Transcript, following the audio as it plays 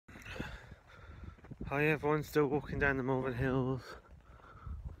Hi, everyone's still walking down the Malvern Hills.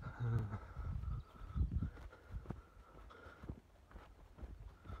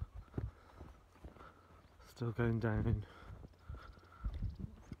 Still going down.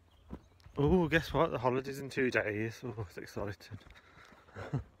 Oh, guess what? The holiday's in 2 days. Oh, it's exciting.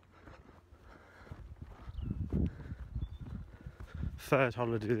 Third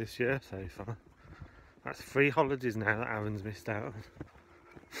holiday this year so far. That's 3 holidays now that Aaron's missed out on.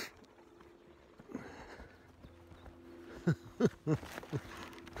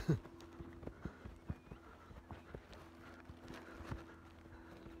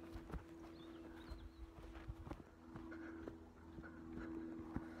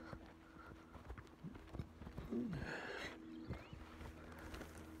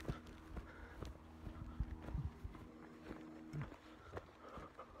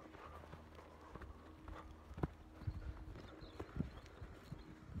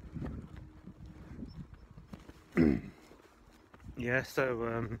 Yeah,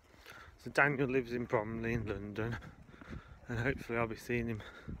 so Daniel lives in Bromley in London, and hopefully I'll be seeing him.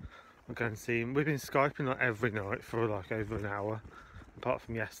 I'll go and see him. We've been Skyping like every night for like over an hour, apart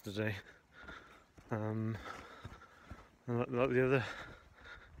from yesterday. And like the other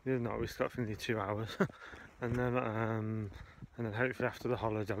night we Skyped for nearly 2 hours, and then hopefully after the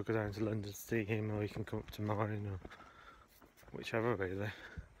holiday I'll go down to London to see him, or he can come up to mine, or whichever really.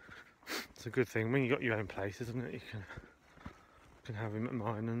 It's a good thing when you got your own place, isn't it? You can have him at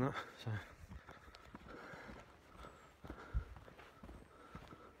mine and that. So.